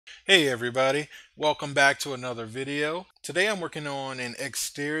Hey everybody, welcome back to another video. Today I'm working on an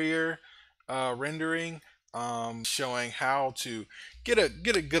exterior rendering, showing how to get a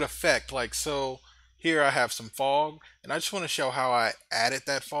good effect. Like so, here I have some fog, and I just want to show how I added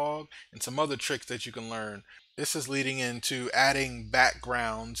that fog and some other tricks that you can learn. This is leading into adding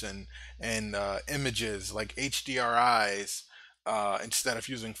backgrounds and images like HDRIs instead of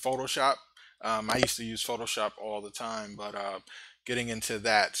using Photoshop. I used to use Photoshop all the time, but getting into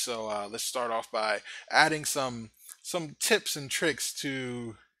that. So let's start off by adding some tips and tricks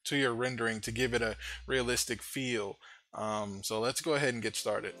to your rendering to give it a realistic feel. So let's go ahead and get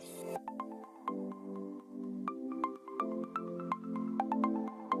started.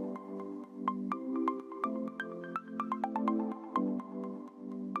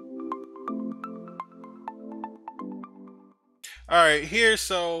 All right, here,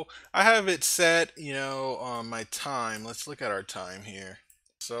 so I have it set, on my time. Let's look at our time here.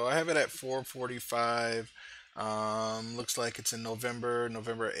 So I have it at 4:45. Looks like it's in November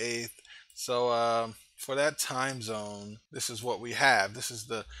 8th. So for that time zone, this is what we have. This is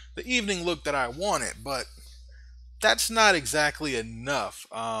the evening look that I wanted, but that's not exactly enough.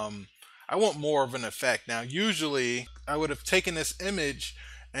 I want more of an effect. Now, usually I would have taken this image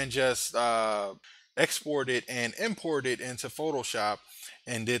and just export it and import it into Photoshop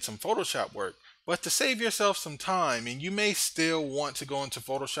and did some Photoshop work. But to save yourself some time, and you may still want to go into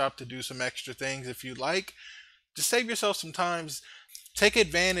Photoshop to do some extra things if you like, to save yourself some time, take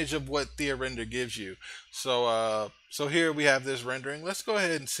advantage of what Thea Render gives you. So here we have this rendering. Let's go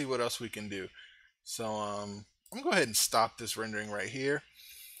ahead and see what else we can do. So I'm gonna go ahead and stop this rendering right here,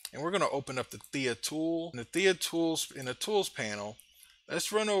 and we're gonna open up the Thea tool. In the Thea tools, in the tools panel,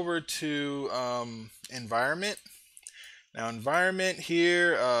 let's run over to environment. Now environment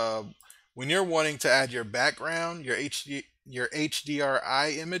here, when you're wanting to add your background, your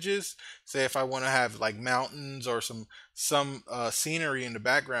HDRI images, say if I want to have like mountains or some scenery in the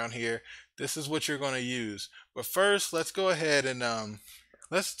background here, this is what you're going to use. But first, let's go ahead and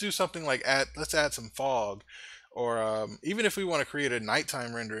let's do something like let's add some fog, or even if we want to create a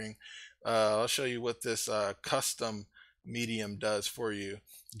nighttime rendering, I'll show you what this custom medium does for you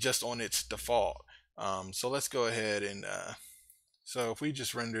just on its default. So let's go ahead and so if we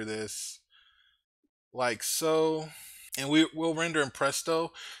just render this like so, and will render in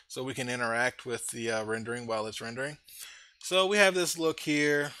presto so we can interact with the rendering while it's rendering. So we have this look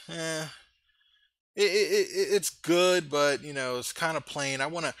here. It's good, but it's kind of plain. I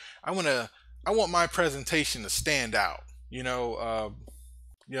want my presentation to stand out. You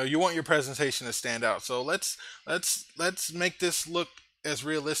want your presentation to stand out. So let's make this look as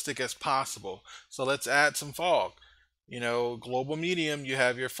realistic as possible. So let's add some fog. Global medium, you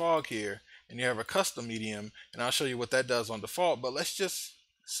have your fog here, and you have a custom medium, and I'll show you what that does on default. But let's just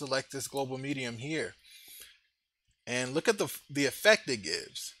select this global medium here, and look at the effect it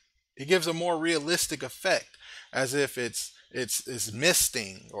gives. It gives a more realistic effect, as if it's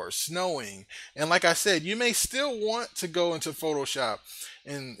misting or snowing. And like I said, you may still want to go into Photoshop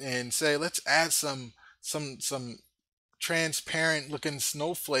and say, let's add some transparent looking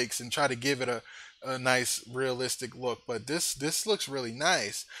snowflakes and try to give it a nice realistic look. But this looks really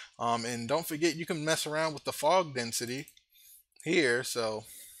nice. And don't forget, you can mess around with the fog density here. So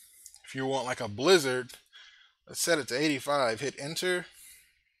if you want like a blizzard, let's set it to 85, hit enter.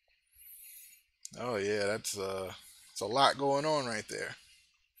 Oh yeah, it's a lot going on right there.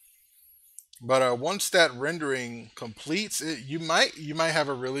 But once that rendering completes, you might have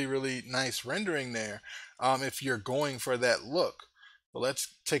a really nice rendering there, if you're going for that look. But let's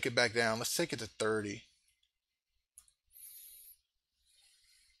take it back down. Let's take it to 30.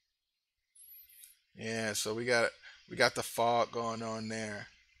 Yeah, so we got the fog going on there,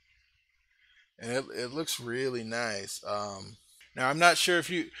 and it looks really nice. Now I'm not sure if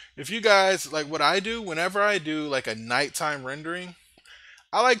you guys like what I do. Whenever I do like a nighttime rendering,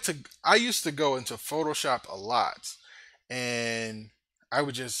 I used to go into Photoshop a lot, and I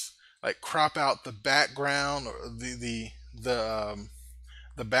would just like crop out the background or the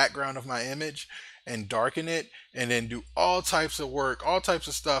background of my image and darken it, and then do all types of work, all types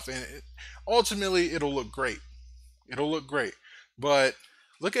of stuff, and ultimately it'll look great. It'll look great. But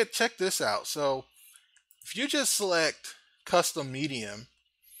check this out. So if you just select custom medium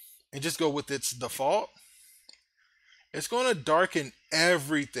and just go with its default, it's going to darken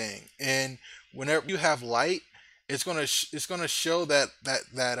everything. And whenever you have light, it's going to show that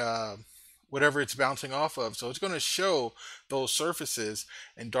whatever it's bouncing off of. So it's going to show those surfaces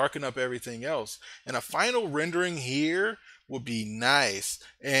and darken up everything else. And a final rendering here would be nice.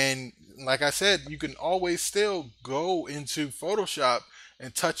 And like I said, you can always still go into Photoshop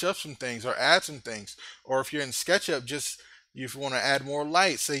and touch up some things or add some things. Or if you're in SketchUp, just if you want to add more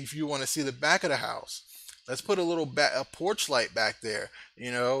light, say if you want to see the back of the house, let's put a porch light back there,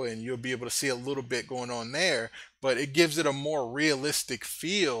 and you'll be able to see a little bit going on there, but it gives it a more realistic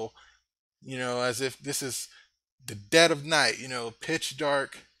feel, as if this is the dead of night, pitch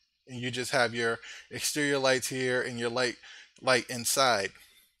dark, and you just have your exterior lights here and your light inside.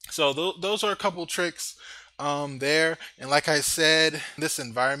 So those are a couple tricks there. And like I said, this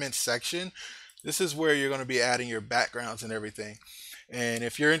environment section, this is where you're going to be adding your backgrounds and everything. And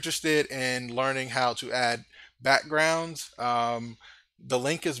if you're interested in learning how to add backgrounds, the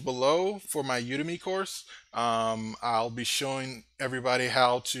link is below for my Udemy course. I'll be showing everybody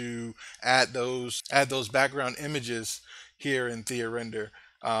how to add those background images here in Thea Render.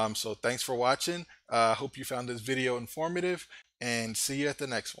 So thanks for watching. Hope you found this video informative, and see you at the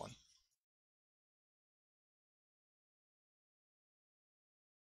next one.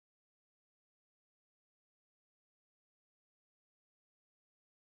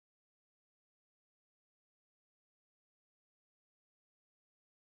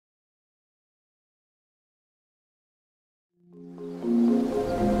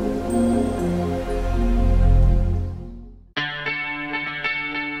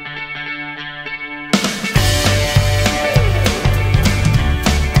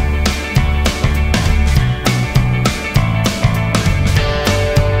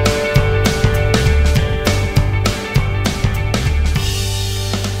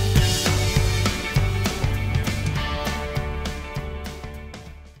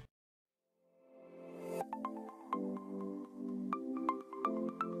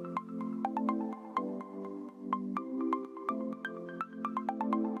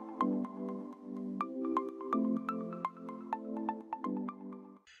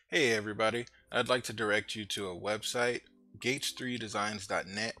 Hey everybody, I'd like to direct you to a website,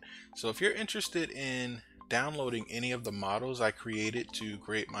 gates3designs.net. So if you're interested in downloading any of the models I created to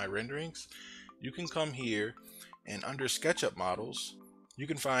create my renderings, you can come here, and under SketchUp models, you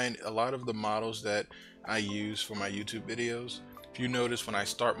can find a lot of the models that I use for my YouTube videos. If you notice, when I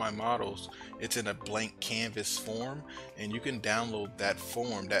start my models, it's in a blank canvas form, and you can download that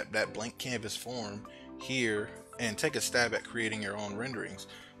form, that blank canvas form here, and take a stab at creating your own renderings,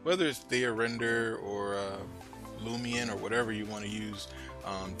 whether it's Thea Render or Lumion or whatever you want to use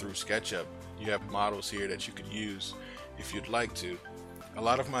through SketchUp. You have models here that you could use if you'd like to. A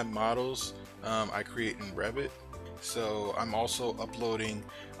lot of my models I create in Revit, so I'm also uploading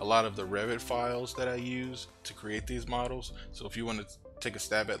a lot of the Revit files that I use to create these models. So if you want to take a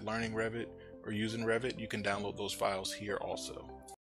stab at learning Revit or using Revit, you can download those files here also.